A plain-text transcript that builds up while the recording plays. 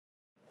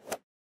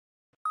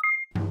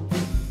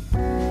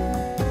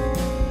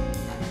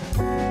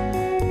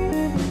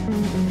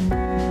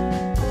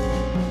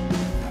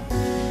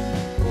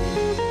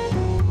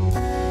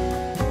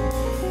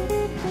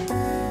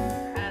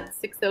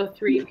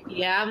6:03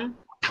 p.m.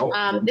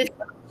 This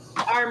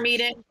our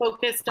meeting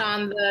focused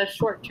on the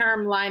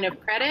short-term line of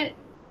credit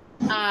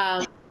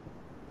and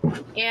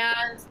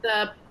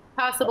the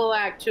possible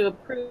act to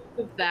approve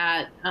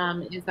that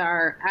is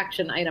our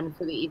action item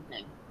for the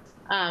evening.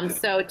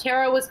 So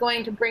Tara was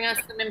going to bring us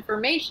some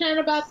information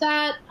about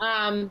that.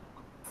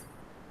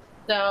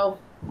 So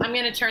I'm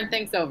going to turn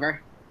things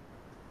over.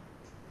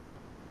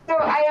 So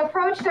I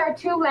approached our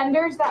two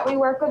lenders that we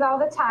work with all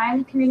the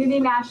time, Community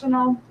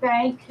National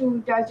Bank, who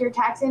does your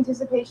tax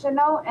anticipation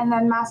note, and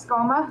then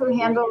Mascoma, who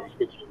handles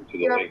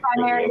your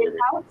primary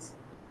accounts.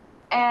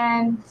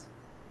 And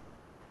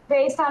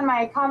based on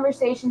my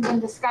conversations and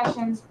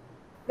discussions,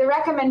 the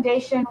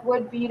recommendation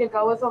would be to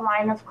go with a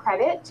line of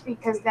credit,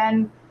 because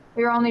then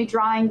we're only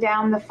drawing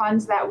down the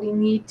funds that we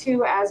need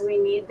to as we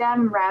need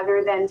them,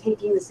 rather than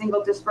taking the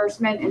single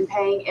disbursement and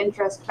paying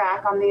interest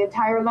back on the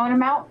entire loan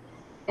amount.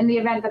 In the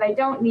event that I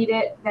don't need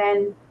it,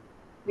 then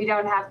we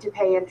don't have to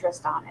pay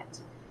interest on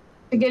it.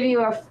 To give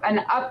you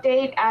an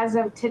update, as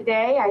of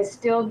today, I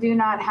still do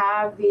not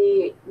have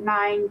the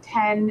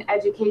 9-10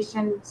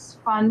 education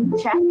fund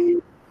check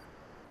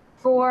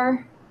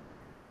for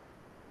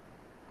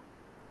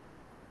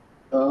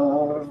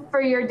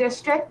your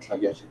district. I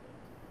get you.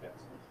 Yes.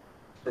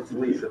 It's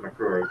Lisa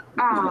McCrory.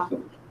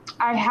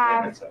 I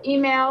have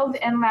emailed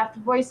and left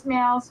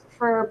voicemails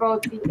for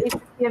both the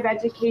Agency of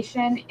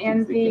Education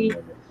and the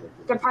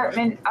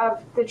Department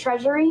of the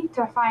Treasury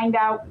to find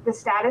out the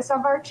status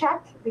of our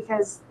check,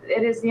 because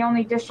it is the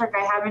only district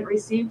I haven't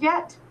received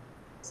yet.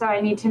 So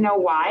I need to know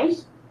why.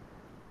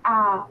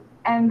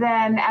 And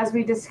then, as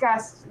we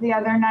discussed the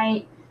other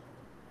night,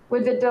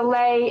 with the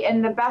delay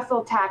in the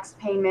Bethel tax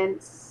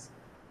payments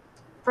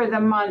for the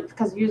month,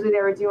 because usually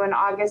they were due in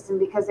August, and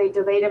because they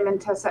delayed them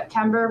until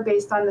September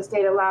based on the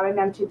state allowing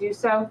them to do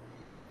so,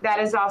 that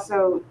is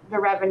also the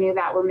revenue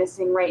that we're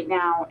missing right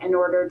now in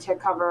order to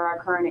cover our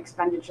current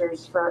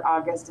expenditures for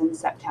August and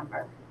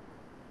September.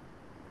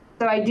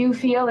 So I do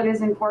feel it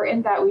is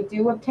important that we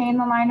do obtain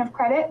the line of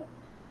credit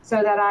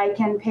so that I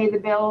can pay the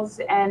bills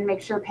and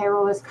make sure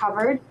payroll is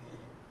covered.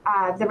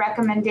 The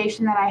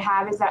recommendation that I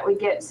have is that we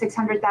get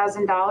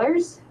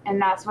 $600,000, and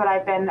that's what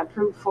I've been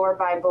approved for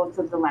by both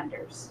of the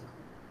lenders.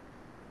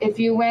 If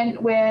you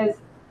went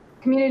with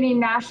Community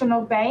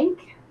National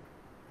Bank,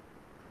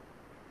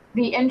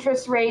 the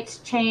interest rates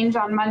change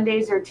on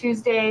Mondays or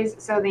Tuesdays.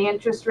 So the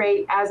interest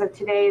rate as of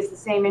today is the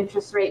same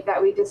interest rate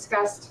that we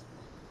discussed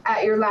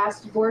at your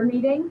last board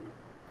meeting.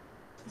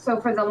 So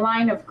for the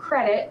line of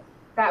credit,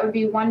 that would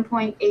be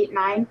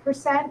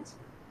 1.89%.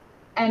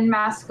 And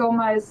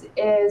Mascoma's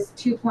is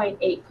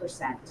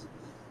 2.8%.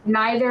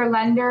 Neither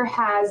lender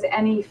has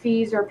any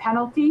fees or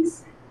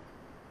penalties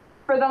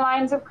for the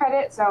lines of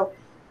credit. So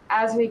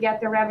as we get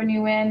the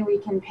revenue in, we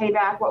can pay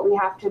back what we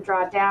have to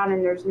draw down,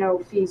 and there's no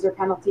fees or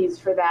penalties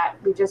for that.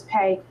 We just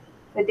pay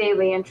the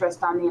daily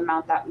interest on the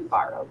amount that we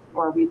borrowed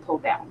or we pull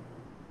down.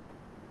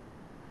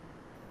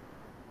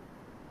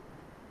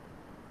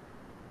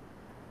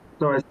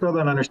 So I still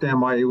don't understand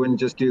why you wouldn't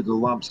just do the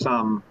lump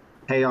sum,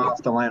 pay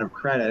off the line of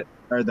credit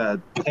or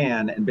the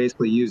TAN, and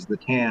basically use the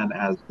TAN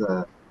as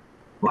the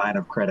line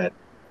of credit,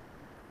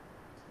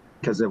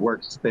 because it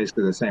works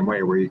basically the same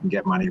way, where you can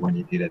get money when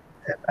you need it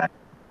and pay it back.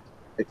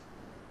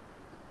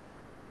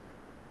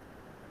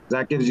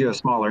 That gives you a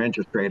smaller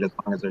interest rate as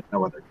long as there's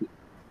no other fee.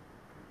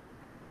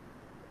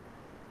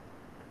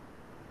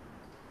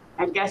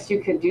 I guess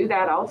you could do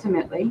that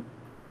ultimately.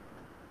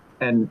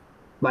 And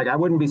like, I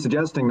wouldn't be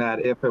suggesting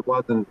that if it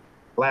wasn't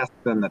less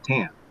than the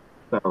TAN.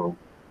 So,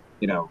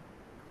 you know,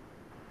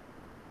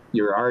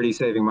 you're already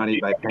saving money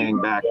by paying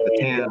back the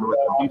TAN with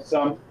lump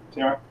sum,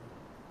 Tara?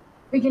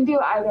 We can do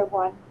either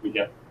one. We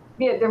get.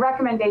 Yeah, the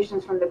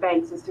recommendations from the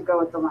banks is to go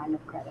with the line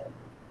of credit.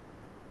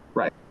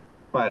 Right,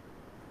 but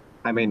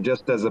I mean,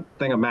 just as a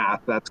thing of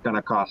math, that's going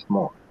to cost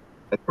more.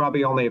 It's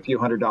probably only a few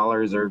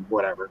 $100s or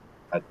whatever.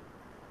 But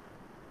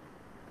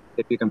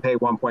if you can pay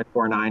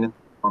 1.49 and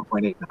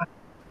 1.89, you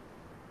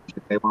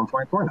should pay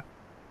 1.49.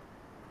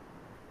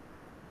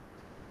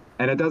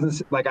 And it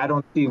doesn't, like, I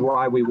don't see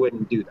why we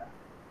wouldn't do that.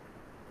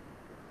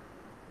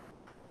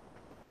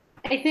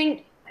 I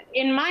think,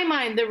 in my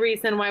mind, the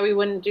reason why we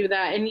wouldn't do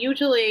that, and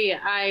usually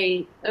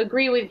I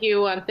agree with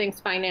you on things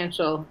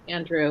financial,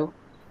 Andrew,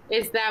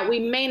 is that we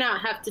may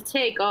not have to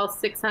take all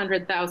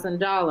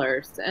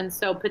 $600,000. And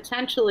so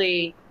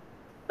potentially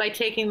by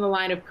taking the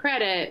line of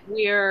credit,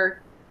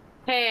 we're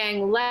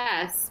paying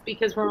less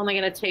because we're only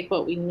going to take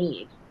what we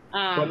need.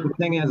 But the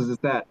thing is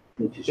that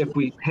if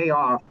we pay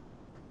off,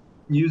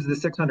 use the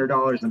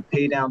 $600 and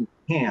pay down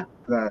TAN,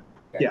 then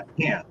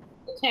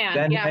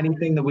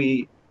anything that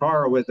we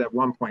borrow is at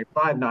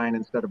 1.59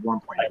 instead of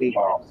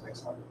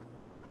 1.8.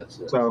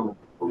 So,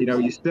 you know,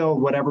 you still,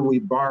 whatever we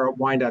borrow,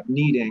 wind up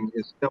needing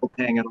is still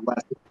paying at a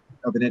less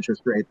of an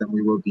interest rate than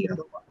we would be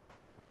otherwise.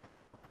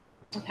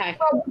 Okay.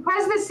 Well,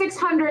 because the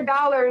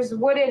 $600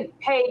 wouldn't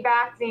pay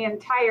back the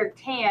entire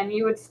TAN,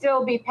 you would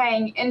still be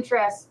paying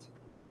interest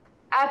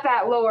at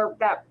that lower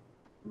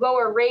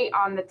rate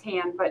on the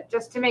TAN. But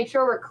just to make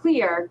sure we're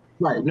clear.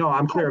 Right. No,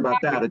 I'm clear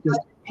about that. It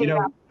just, you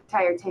know,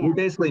 entire We TAN.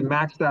 basically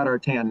maxed out our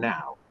TAN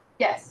now.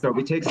 Yes. So if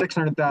we take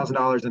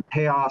 $600,000 and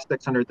pay off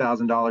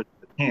 $600,000 of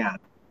the TAN,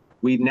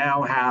 we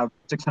now have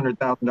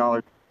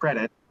 $600,000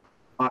 credit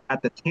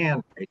at the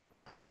TAN rate,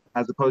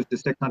 as opposed to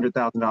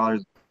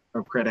 $600,000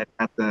 of credit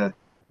at the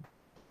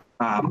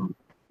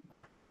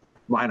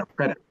line of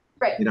credit.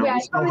 Right. You know, Yeah,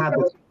 we still have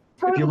this.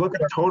 If you look at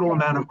the total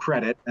amount of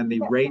credit and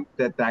the rate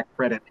that that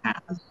credit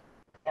has,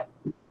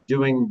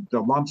 doing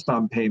the lump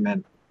sum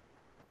payment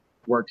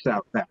works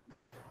out better.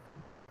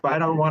 But I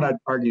don't want to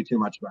argue too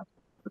much about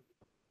it.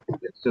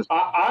 It's just.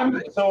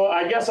 So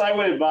I guess I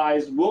would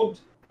advise,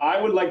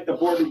 I would like the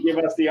board to give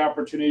us the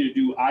opportunity to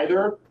do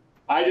either.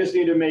 I just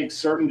need to make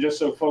certain, just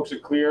so folks are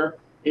clear,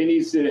 it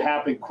needs to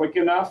happen quick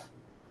enough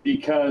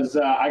because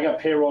I got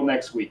payroll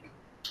next week.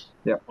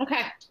 Yep.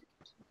 Okay.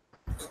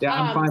 Yeah,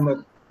 I'm fine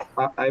with,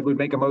 I would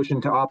make a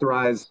motion to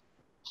authorize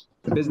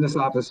the business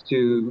office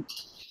to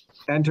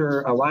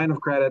enter a line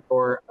of credit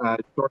or a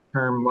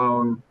short-term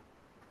loan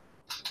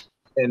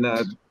in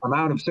the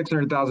amount of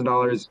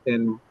 $600,000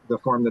 in the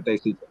form that they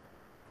see fit.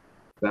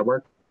 Does that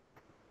work?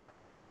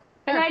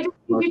 And I just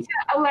need you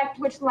to elect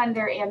which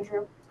lender,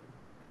 Andrew.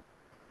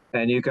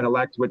 And you can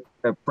elect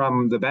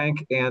from the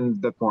bank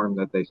and the form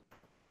that they see.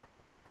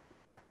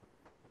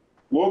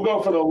 We'll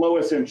go for the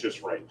lowest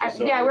interest rate.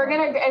 Yeah,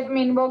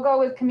 we'll go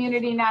with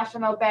Community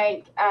National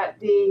Bank at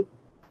the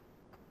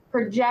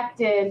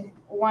projected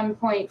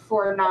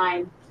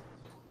 1.49,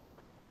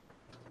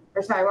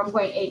 or sorry,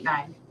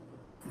 1.89.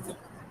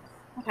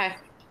 Okay.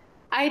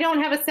 I don't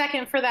have a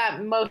second for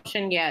that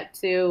motion yet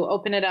to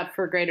open it up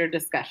for greater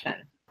discussion.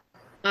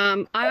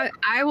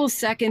 I will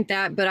second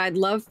that, but I'd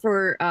love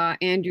for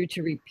Andrew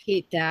to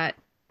repeat that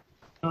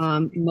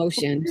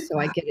motion so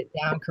I get it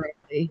down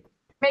correctly.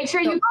 Make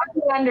sure you put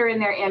the lender in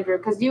there, Andrew,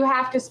 because you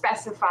have to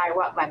specify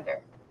what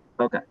lender.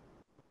 Okay.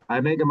 I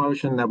make a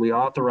motion that we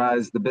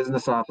authorize the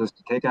business office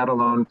to take out a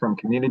loan from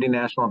Community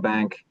National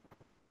Bank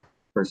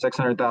for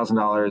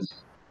 $600,000,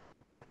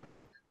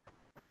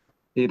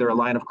 either a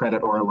line of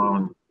credit or a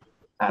loan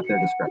at their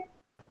discretion.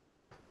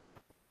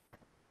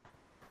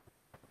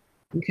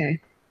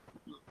 Okay.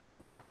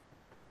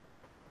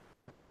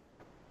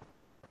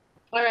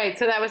 All right,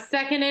 so that was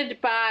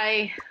seconded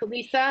by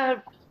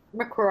Lisa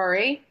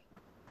McCrory.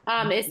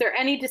 Is there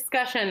any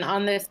discussion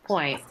on this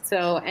point?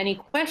 So any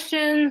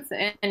questions,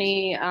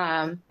 any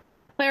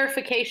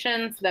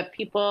clarifications that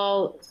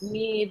people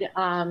need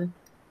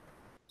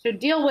to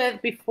deal with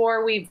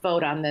before we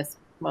vote on this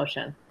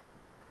motion?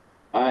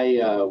 I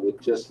would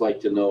just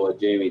like to know what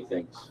Jamie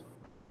thinks.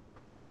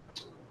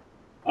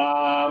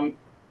 I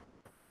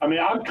mean,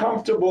 I'm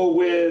comfortable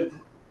with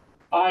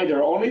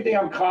either. Only thing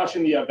I'm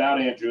cautioning you about,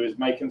 Andrew, is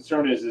my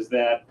concern is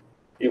that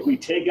if we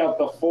take out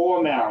the full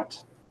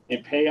amount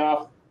and pay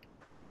off,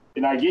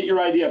 and I get your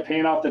idea of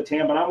paying off the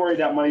TAN, but I'm worried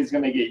that money's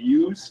going to get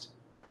used.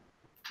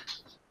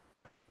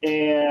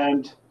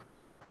 And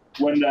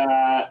when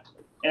the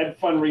Ed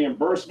Fund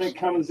reimbursement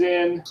comes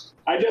in,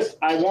 I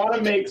want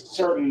to make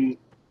certain.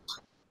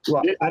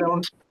 Well, I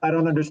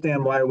don't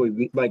understand why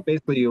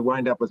basically you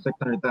wind up with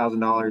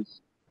 $600,000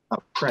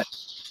 of credit.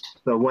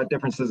 So what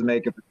difference does it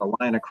make if it's a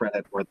line of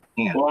credit or the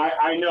TAN? Well,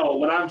 I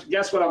know.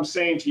 Guess what I'm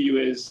saying to you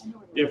is,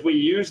 if we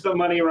use the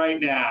money right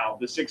now,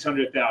 the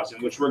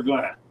 $600,000, which we're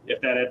gonna,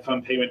 if that Ed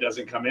Fund payment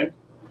doesn't come in,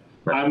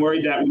 right. I'm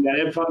worried that when that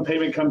Ed Fund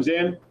payment comes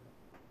in,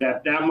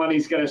 that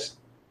money's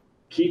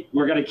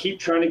we're gonna keep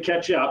trying to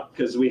catch up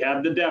because we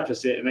have the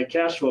deficit and the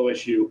cash flow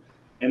issue,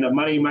 and the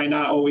money might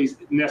not always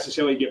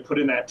necessarily get put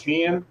in that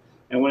TAN.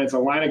 And when it's a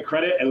line of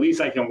credit, at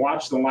least I can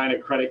watch the line of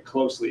credit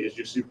closely as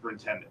your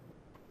superintendent.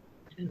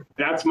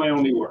 That's my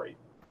only worry.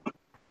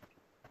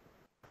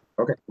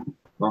 Okay.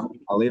 Well,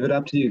 I'll leave it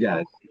up to you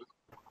guys.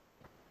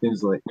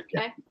 Seems like.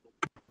 Okay.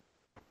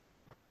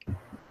 I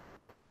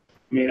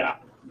mean,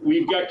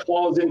 we've got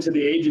calls into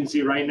the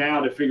agency right now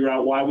to figure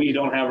out why we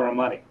don't have our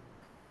money.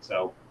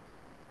 So.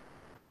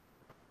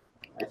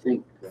 I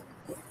think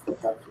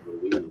perhaps the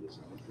lead is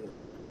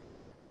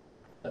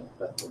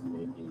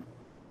maybe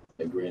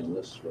a grand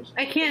list was.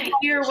 I can't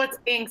hear what's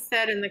being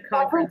said in the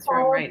conference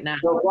room right now.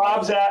 So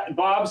Bob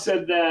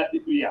said that,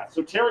 yeah.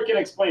 So Tara can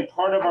explain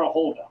part of our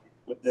holdup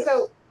with this.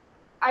 So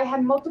I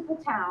had multiple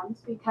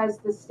towns because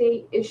the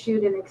state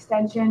issued an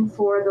extension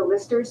for the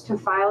listers to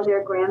file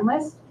their grand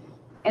list.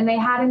 And they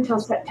had until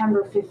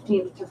September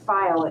 15th to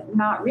file it,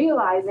 not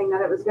realizing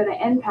that it was going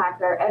to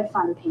impact our Ed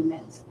Fund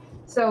payments.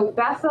 So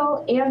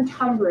Bethel and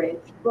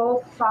Tunbridge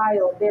both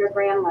filed their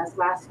grand list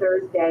last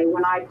Thursday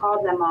when I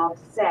called them all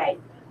to say,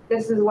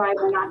 this is why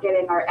we're not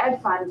getting our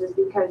Ed funds, is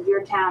because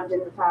your town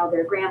didn't file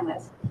their grand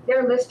list.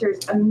 Their listers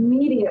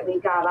immediately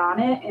got on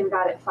it and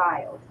got it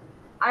filed.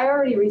 I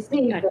already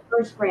received the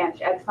first branch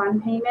Ed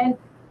Fund payment,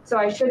 so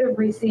I should have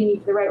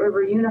received the Wright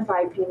River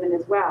Unified payment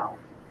as well.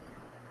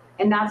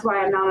 And that's why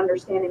I'm not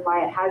understanding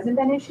why it hasn't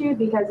been issued,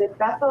 because if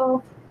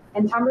Bethel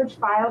and Tunbridge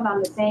filed on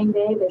the same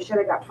day, they should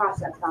have got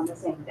processed on the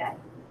same day.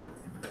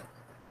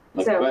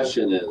 My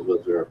question is,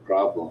 was there a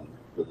problem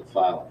with the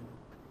filing?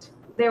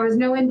 There was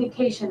no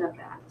indication of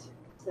that.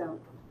 So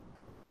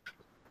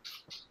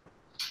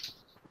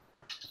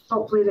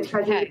hopefully the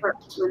Treasury Okay.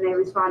 Department, when they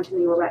respond to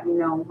me, will let me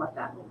know what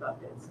that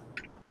holdup is.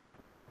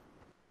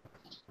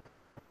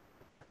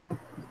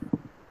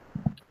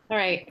 All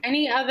right.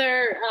 Any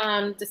other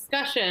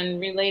discussion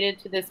related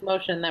to this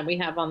motion that we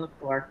have on the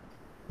floor?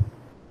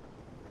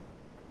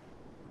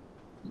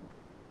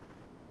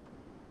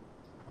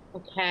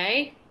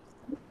 Okay.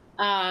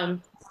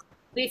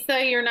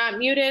 Lisa, you're not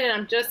muted,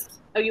 and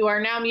oh, you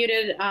are now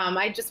muted.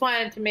 I just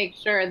wanted to make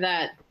sure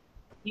that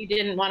you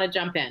didn't want to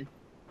jump in.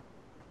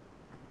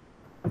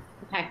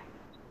 Okay.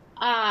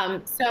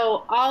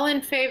 So all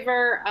in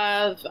favor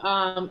of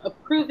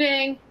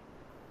approving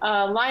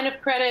a line of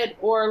credit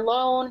or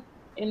loan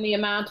in the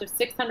amount of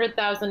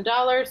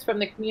 $600,000 from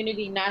the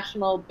Community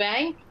National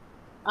Bank,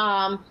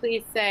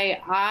 please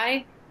say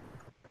aye.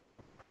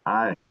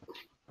 Aye.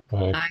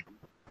 Aye.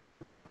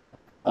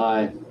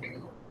 Aye.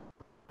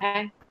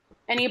 Okay.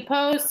 Any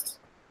opposed?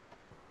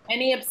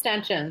 Any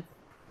abstentions?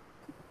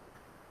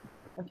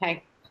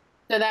 Okay.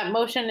 So that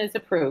motion is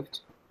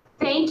approved.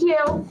 Thank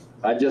you.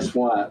 I just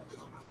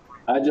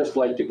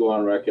like to go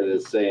on record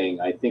as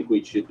saying, I think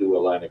we should do a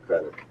line of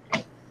credit.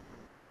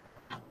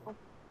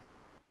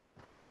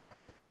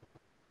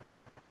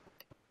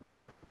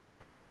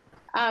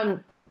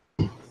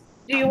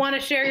 Do you want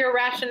to share your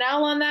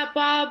rationale on that,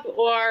 Bob,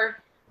 or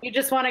you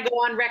just want to go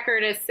on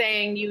record as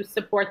saying you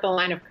support the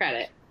line of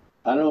credit?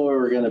 I know where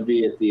we're going to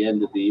be at the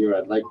end of the year.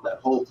 I'd like to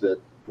hope that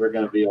we're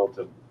going to be able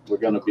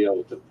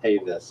to pay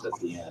this at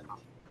the end.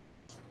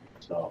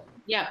 So.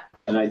 Yeah.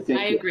 And I think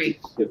I agree.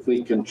 If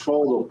we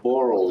control the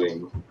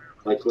borrowing,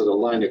 like with a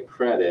line of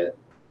credit,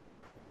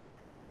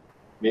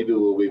 maybe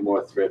we'll be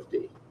more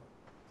thrifty.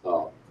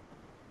 So.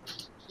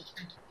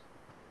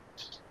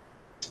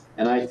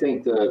 And I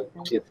think that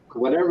if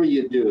whatever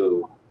you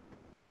do,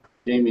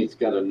 Jamie's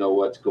got to know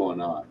what's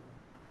going on.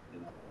 You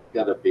know,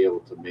 got to be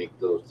able to make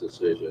those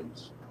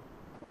decisions.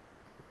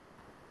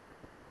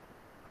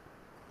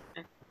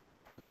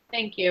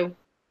 Thank you.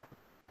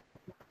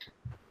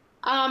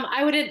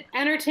 I would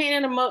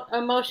entertain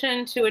a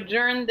motion to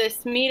adjourn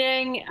this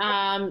meeting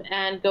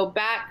and go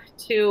back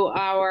to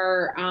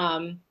our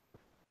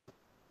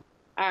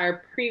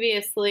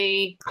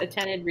previously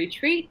attended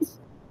retreat.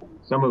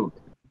 So moved.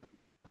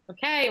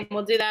 Okay, and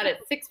we'll do that at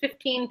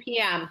 6:15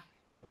 p.m.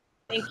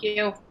 Thank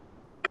you.